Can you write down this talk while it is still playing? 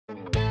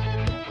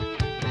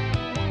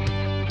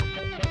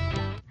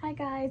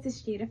guys,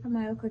 it's Jada from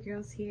My Local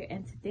Girls here,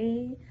 and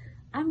today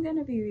I'm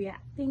gonna be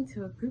reacting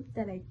to a group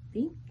that I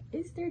think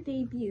is their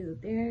debut.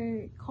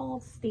 They're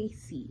called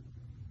Stayc.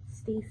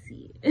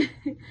 Stayc.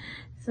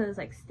 So it's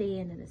like stay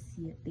in and a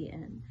C at the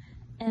end.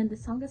 And the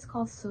song is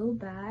called So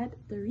Bad.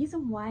 The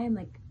reason why I'm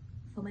like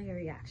filming a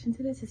reaction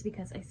to this is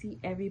because I see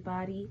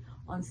everybody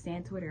on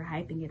Stan Twitter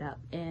hyping it up,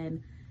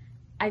 and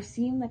I've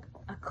seen like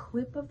a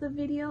clip of the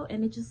video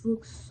and it just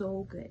looks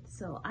so good.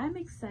 So I'm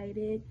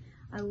excited.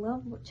 I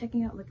love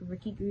checking out like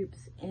rookie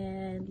groups,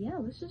 and yeah,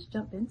 let's just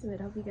jump into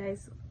it. I hope you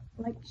guys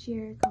like,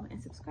 share, comment,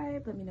 and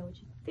subscribe. Let me know what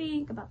you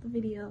think about the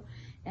video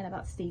and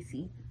about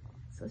Stayc.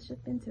 So let's jump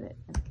into it.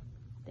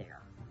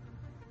 There.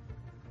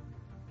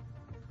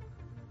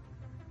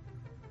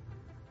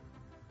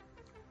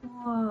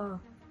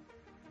 Whoa.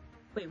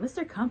 Wait, what's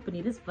their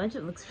company? This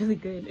budget looks really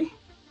good.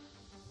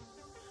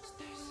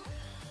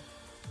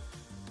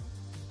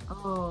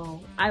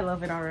 Oh, I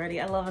love it already.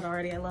 I love it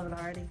already. I love it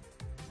already.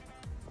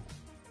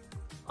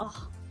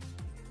 Oh.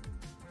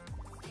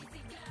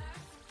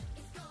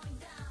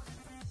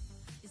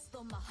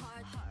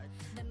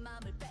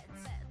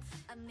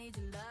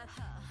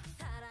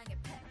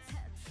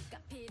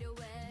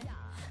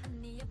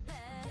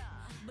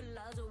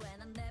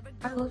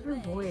 I love her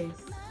voice.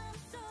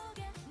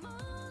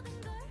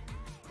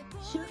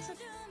 She looks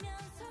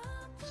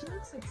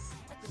like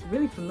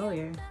really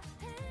familiar.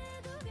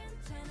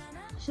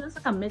 She looks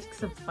like a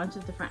mix of a bunch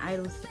of different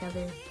idols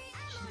together.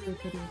 She's really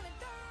pretty.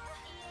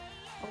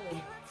 Oh,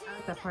 I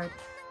like that part.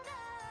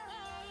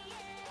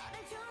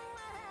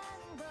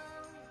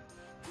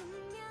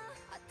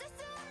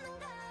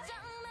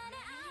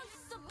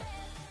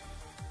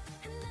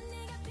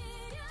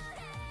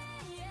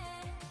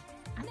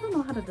 I don't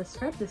know how to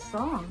describe this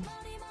song,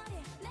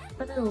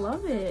 but I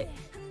love it.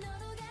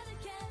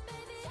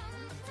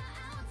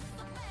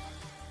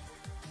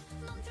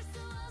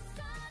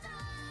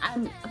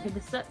 Okay,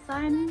 the set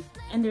sign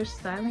and their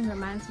styling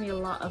reminds me a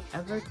lot of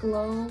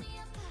Everglow,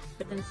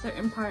 but then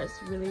certain parts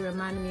really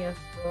remind me of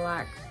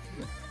Black.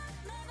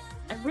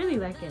 I really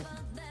like it.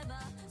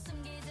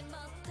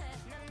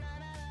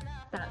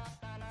 That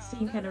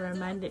scene kind of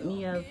reminded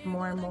me of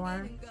More and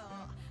More.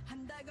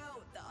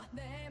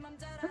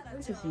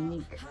 This is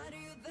unique.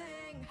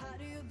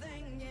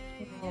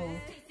 Oh.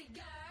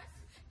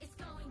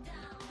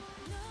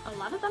 A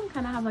lot of them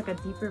kind of have like a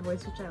deeper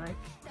voice, which I like.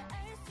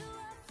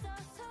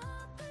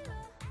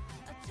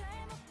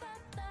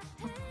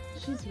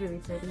 She's really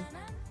pretty.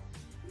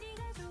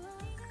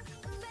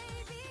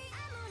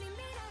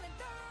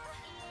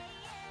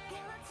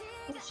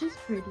 She's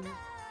pretty.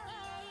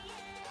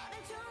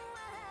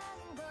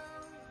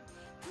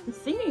 The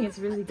singing is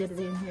really good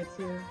in here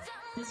too.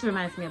 This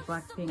reminds me of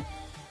Blackpink.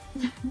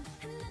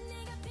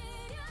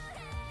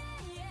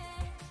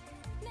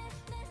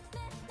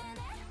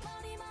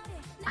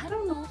 I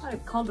don't know if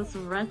I'd call this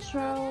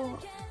retro,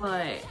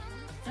 but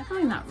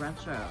definitely not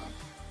retro.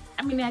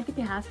 I mean, I think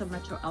it has some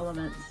retro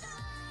elements.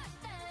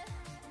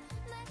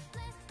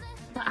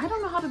 But I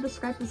don't know how to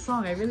describe this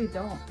song, I really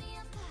don't.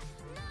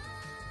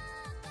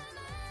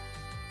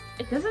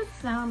 It doesn't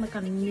sound like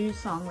a new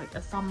song, like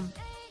a song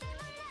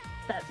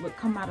that would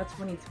come out of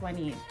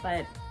 2020,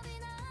 but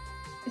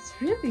it's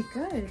really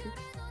good.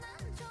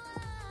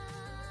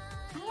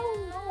 I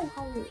don't know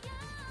how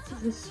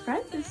to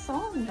describe this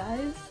song,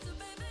 guys.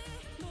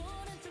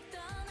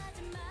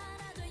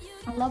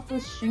 I love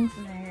those strings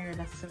in her hair,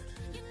 that's so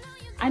cute.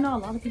 I know a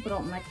lot of people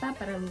don't like that,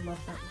 but I love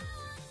that.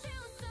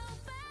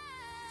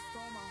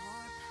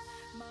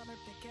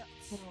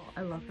 Oh,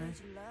 I love her.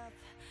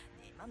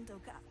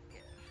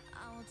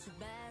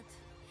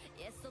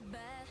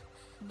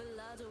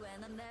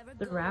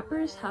 The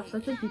rappers have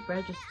such a deep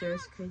register,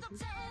 it's crazy.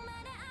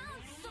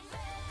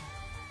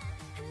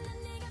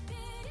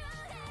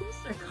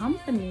 Who's their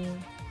company?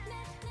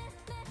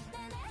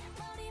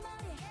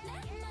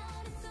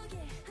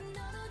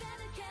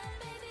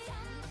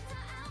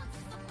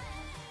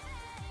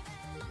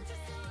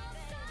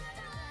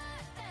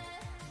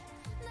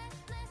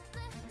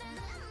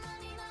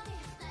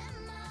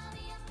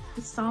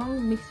 The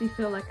song makes me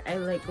feel like I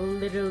like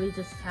literally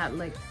just had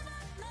like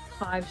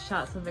 5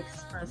 shots of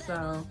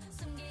espresso.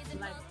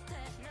 Like,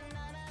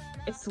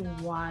 it's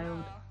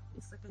wild.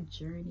 It's like a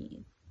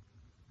journey.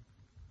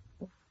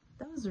 Oof,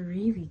 that was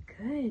really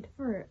good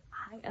for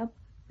high up.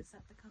 Is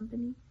that the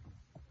company?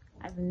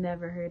 I've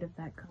never heard of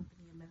that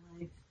company in my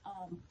life.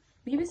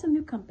 Maybe it's a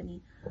new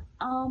company.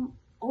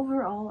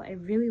 Overall, I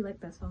really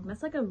like that song.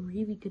 That's like a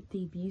really good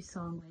debut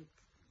song. Like,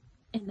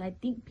 and I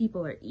think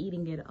people are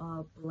eating it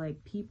up.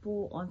 Like,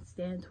 people on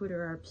Stan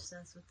Twitter are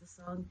obsessed with the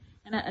song.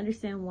 And I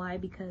understand why,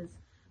 because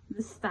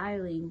the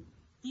styling,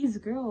 these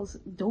girls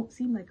don't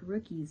seem like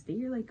rookies.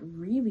 They're like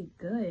really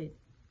good.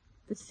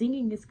 The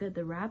singing is good,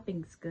 the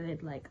rapping's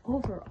good. Like,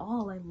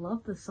 overall, I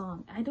love the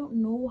song. I don't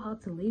know how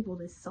to label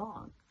this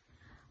song.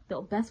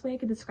 The best way I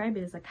could describe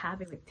it is like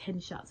having like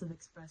 10 shots of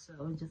espresso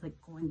and just like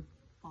going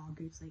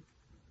bonkers. Like,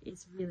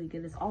 it's really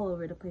good. It's all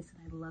over the place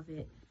and I love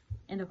it.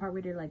 And the part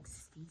where they're like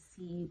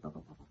Stayc, blah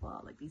blah blah blah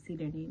blah, like they say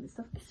their name and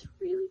stuff. It's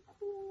really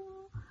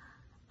cool.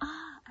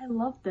 I I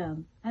love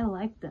them. I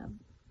like them.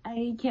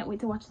 I can't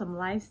wait to watch some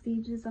live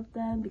stages of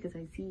them because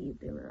I see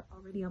they were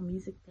already on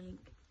Music Bank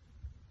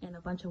and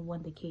a bunch of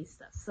One Decay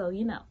stuff. So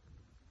you know,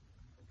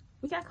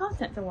 we got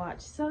content to watch.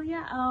 So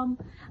yeah,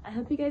 I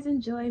hope you guys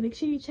enjoy. Make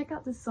sure you check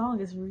out this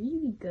song. It's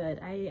really good.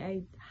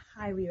 I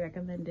highly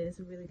recommend it. It's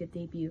a really good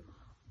debut,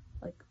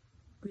 like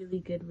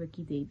really good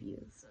rookie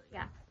debut. So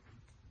yeah.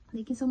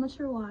 Thank you so much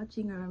for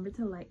watching. Remember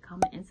to like,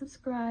 comment, and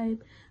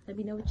subscribe. Let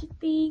me know what you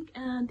think.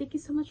 And thank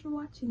you so much for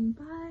watching.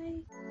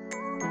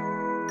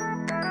 Bye.